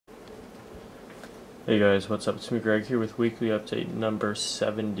Hey guys, what's up? It's me, Greg, here with weekly update number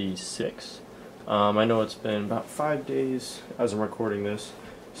 76. I know it's been about 5 days as I'm recording this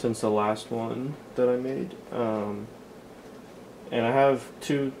since the last one that I made. And I have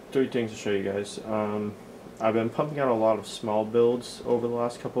three things to show you guys. I've been pumping out a lot of small builds over the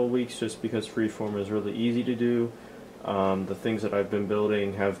last couple of weeks just because freeform is really easy to do. The things that I've been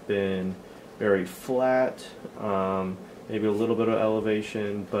building have been very flat, maybe a little bit of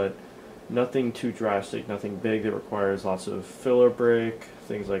elevation, but nothing too drastic, nothing big that requires lots of filler brick,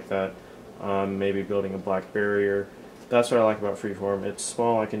 things like that. Maybe building a black barrier. That's what I like about freeform. It's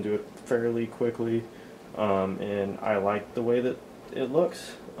small, I can do it fairly quickly, and I like the way that it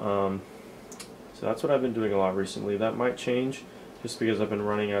looks. So that's what I've been doing a lot recently. That might change just because I've been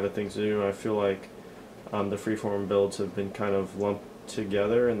running out of things to do. I feel like the freeform builds have been kind of lumped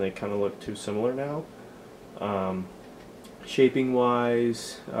together and they kind of look too similar now. Shaping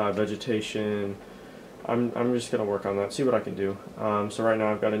wise, vegetation, I'm just going to work on that, see what I can do. So right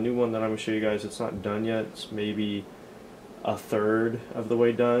now I've got a new one that I'm going to show you guys. It's not done yet, it's maybe a third of the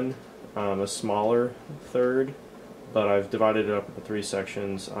way done, a smaller third, but I've divided it up into 3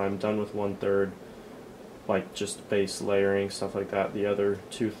 sections. I'm done with 1/3, like just base layering, stuff like that. The other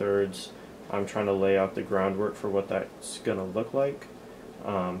 2/3, I'm trying to lay out the groundwork for what that's going to look like.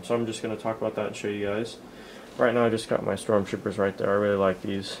 So I'm just going to talk about that and show you guys. Right now I just got my Stormtroopers right there. I really like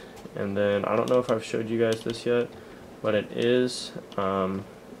these. And then I don't know if I've showed you guys this yet, but it is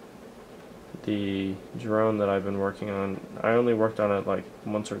the drone that I've been working on. I only worked on it like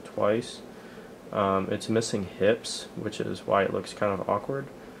once or twice. It's missing hips, which is why it looks kind of awkward.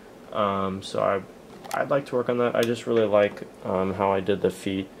 So I'd like to work on that. I just really like how I did the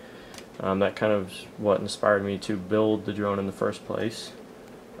feet. That kind of is what inspired me to build the drone in the first place.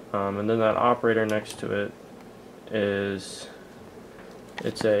 And then that operator next to it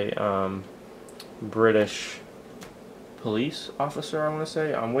it's a British police officer, I want to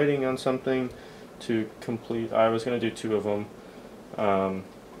say. I'm waiting on something to complete. I was going to do 2 of them.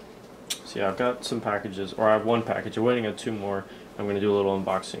 So yeah, I've got some packages, or I have 1 package. I'm waiting on 2 more. I'm going to do a little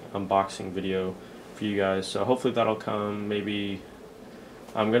unboxing video for you guys. So hopefully that'll come. Maybe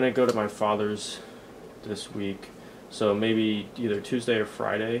I'm going to go to my father's this week. So maybe either Tuesday or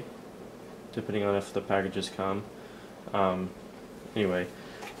Friday, depending on if the packages come. Anyway,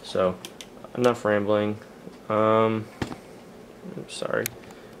 so enough rambling. I'm sorry.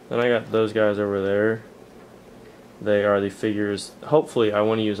 Then I got those guys over there. They are the figures. Hopefully I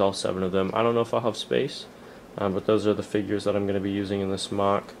want to use all 7 of them. I don't know if I'll have space, but those are the figures that I'm going to be using in this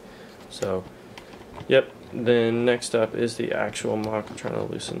mock. So yep. Then next up is the actual mock. I'm trying to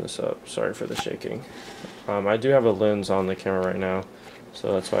loosen this up. Sorry for the shaking. I do have a lens on the camera right now,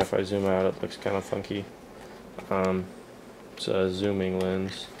 so that's why if I zoom out it looks kind of funky. It's a zooming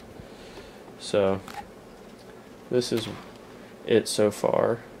lens. So this is it so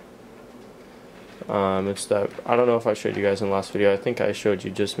far. It's that, I don't know if I showed you guys in the last video. I think I showed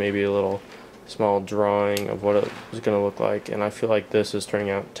you just maybe a little small drawing of what it was going to look like, and I feel like this is turning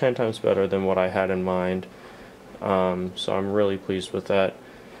out 10 times better than what I had in mind. So I'm really pleased with that.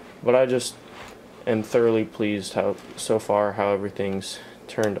 But I just am thoroughly pleased so far how everything's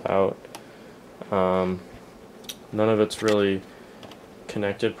turned out. None of it's really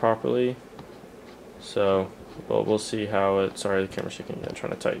connected properly, so we'll see how it. Sorry, the camera's shaking. I'm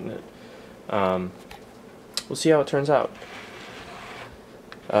trying to tighten it. We'll see how it turns out.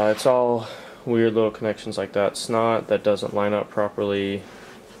 It's all weird little connections like that. Snot that doesn't line up properly,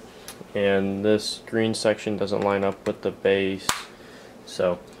 and this green section doesn't line up with the base,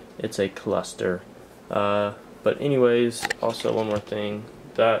 so it's a cluster. But anyways, also one more thing.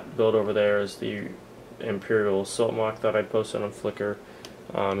 That build over there is the Imperial Assault Mock that I posted on Flickr.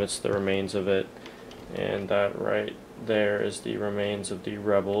 It's the remains of it, and that right there is the remains of the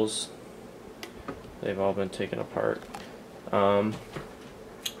Rebels. They've all been taken apart. But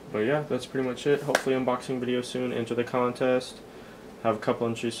yeah, that's pretty much it. Hopefully unboxing video soon. Enter the contest. Have a couple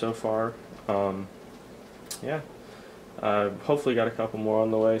entries so far. Yeah. Hopefully got a couple more on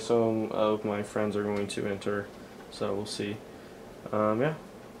the way. Some of my friends are going to enter, so we'll see. Yeah.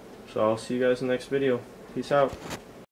 So I'll see you guys in the next video. Peace out.